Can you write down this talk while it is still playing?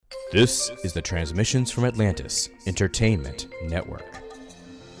This is the Transmissions from Atlantis Entertainment Network.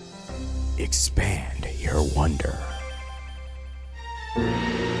 Expand your wonder.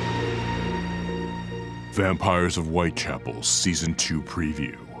 Vampires of Whitechapel Season 2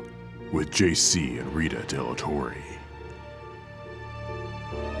 Preview with JC and Rita De La Torre.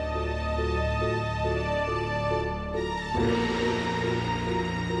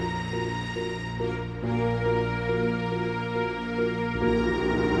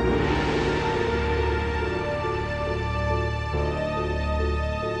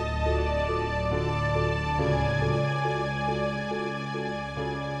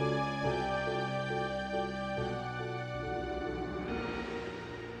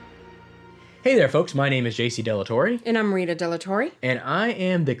 Hey there, folks. My name is JC De La Torre. And I'm Rita De La Torre. And I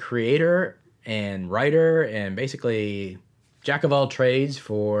am the creator and writer and basically jack of all trades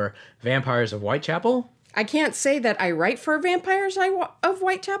for Vampires of Whitechapel. I can't say that I write for Vampires of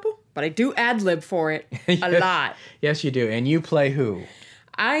Whitechapel, but I do ad-lib for it a lot. Yes, you do. And you play who?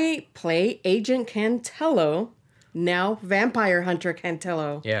 I play Agent Cantello, now Vampire Hunter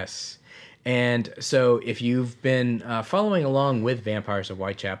Cantello. Yes. And so if you've been following along with Vampires of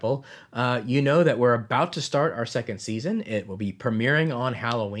Whitechapel, you know that we're about to start our second season. It will be premiering on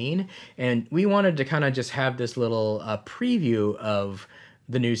Halloween. And we wanted to kind of just have this little preview of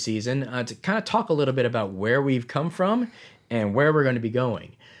the new season to kind of talk a little bit about where we've come from and where we're going to be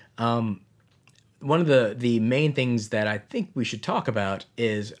going. One of the main things that I think we should talk about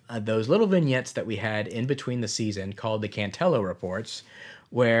is those little vignettes that we had in between the season called the Cantello Reports,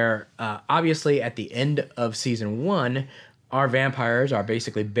 where obviously at the end of season 1, our vampires are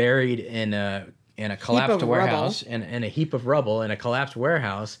basically buried in a collapsed warehouse, in a heap of rubble in a collapsed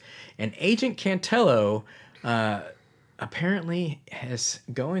warehouse, and Agent Cantello apparently is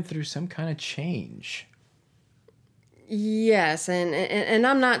going through some kind of change. Yes, and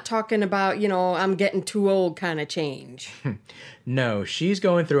I'm not talking about, I'm getting too old kind of change. No, she's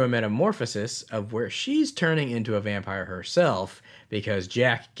going through a metamorphosis of where she's turning into a vampire herself because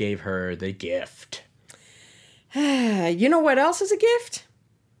Jack gave her the gift. You know what else is a gift?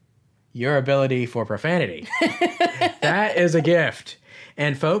 Your ability for profanity. That is a gift.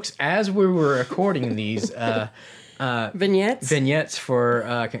 And folks, as we were recording these vignettes for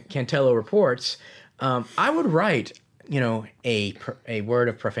Cantello Reports, I would write a word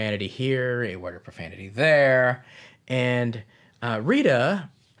of profanity here, a word of profanity there, and Rita,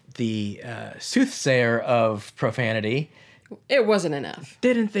 the soothsayer of profanity, it wasn't enough.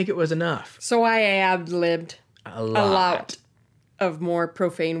 Didn't think it was enough. So I ad-libbed a lot of more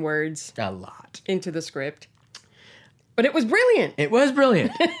profane words. A lot. Into the script. But it was brilliant. It was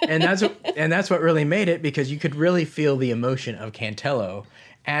brilliant. And that's what really made it, because you could really feel the emotion of Cantello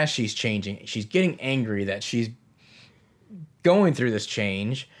as she's changing. She's getting angry that she's going through this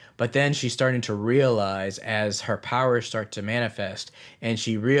change, but then she's starting to realize as her powers start to manifest, and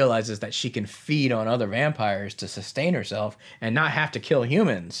she realizes that she can feed on other vampires to sustain herself and not have to kill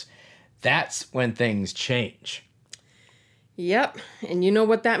humans. That's when things change. Yep, and you know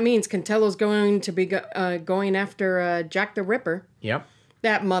what that means. Cantello's going to be going after Jack the Ripper. Yep.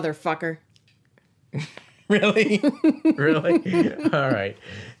 That motherfucker. Really? Really? All right.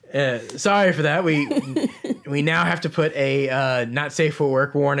 Sorry for that. We now have to put a not safe for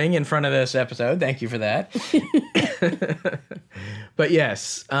work warning in front of this episode. Thank you for that. But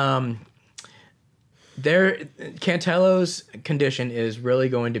yes, Cantello's condition is really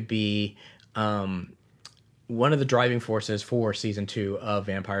going to be one of the driving forces for season 2 of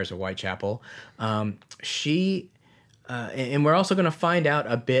Vampires of Whitechapel. And we're also going to find out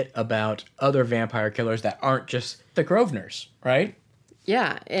a bit about other vampire killers that aren't just the Grosvenors, right?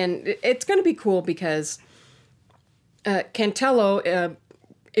 Yeah, and it's going to be cool because Cantello,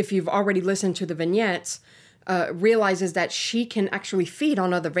 if you've already listened to the vignettes, realizes that she can actually feed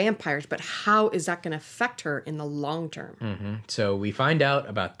on other vampires, but how is that going to affect her in the long term? Mm-hmm. So we find out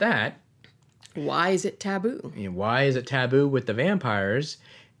about that. Why is it taboo? Why is it taboo with the vampires?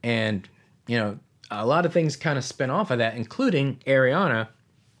 And, a lot of things kind of spin off of that, including Ariana.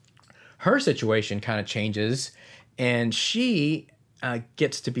 Her situation kind of changes, and she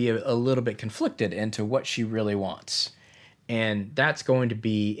gets to be a little bit conflicted into what she really wants. And that's going to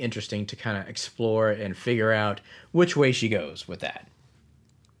be interesting to kind of explore and figure out which way she goes with that.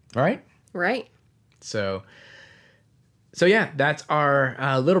 All right? Right. So yeah, that's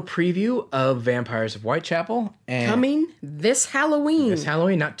our little preview of Vampires of Whitechapel. And coming this Halloween. This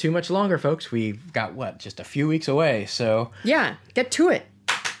Halloween, not too much longer, folks. We've got, just a few weeks away, so... Yeah, get to it.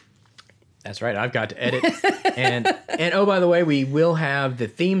 That's right. I've got to edit. and oh, by the way, we will have the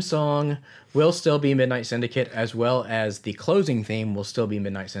theme song will still be Midnight Syndicate, as well as the closing theme will still be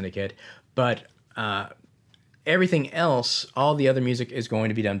Midnight Syndicate. But everything else, all the other music is going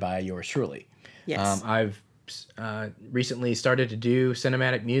to be done by yours truly. Yes. I've recently started to do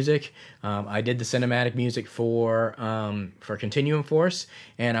cinematic music. I did the cinematic music for Continuum Force,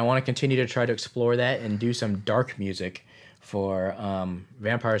 and I want to continue to try to explore that and do some dark music for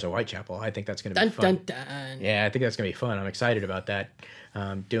Vampires of Whitechapel. I think that's going to be fun. Dun, dun. Yeah, I think that's going to be fun. I'm excited about that.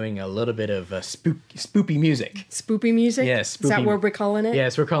 Doing a little bit of spoopy music. Spoopy music? Yes. Is that what we're calling it?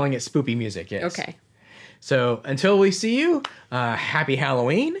 Yes, we're calling it spoopy music, yes. Okay. So until we see you, happy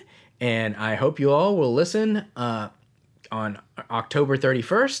Halloween, and I hope you all will listen on October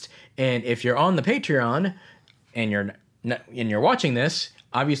 31st. And if you're on the Patreon and you're watching this,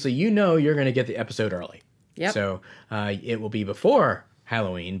 obviously you know you're going to get the episode early. Yep. So it will be before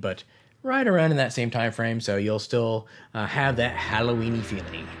Halloween, but right around in that same time frame, so you'll still have that Halloween-y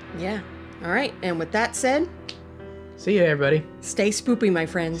feeling. Yeah. All right. And with that said, see you, everybody. stay spoopy, my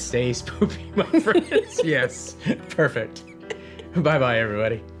friends. Stay spoopy, my friends. Yes. Perfect. Bye-bye,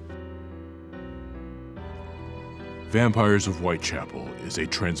 everybody. Vampires of Whitechapel is a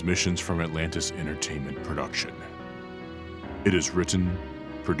Transmissions from Atlantis Entertainment production. It is written,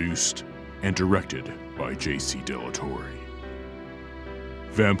 produced, and directed by J.C. De La Torre.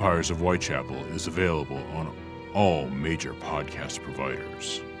 Vampires of Whitechapel is available on all major podcast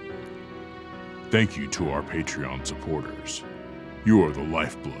providers. Thank you to our Patreon supporters. You are the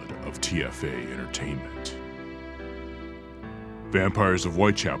lifeblood of TFA Entertainment. Vampires of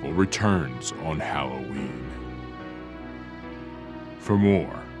Whitechapel returns on Halloween. For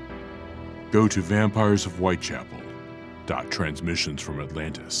more, go to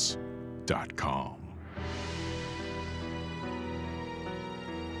vampiresofwhitechapel.transmissionsfromatlantis.com.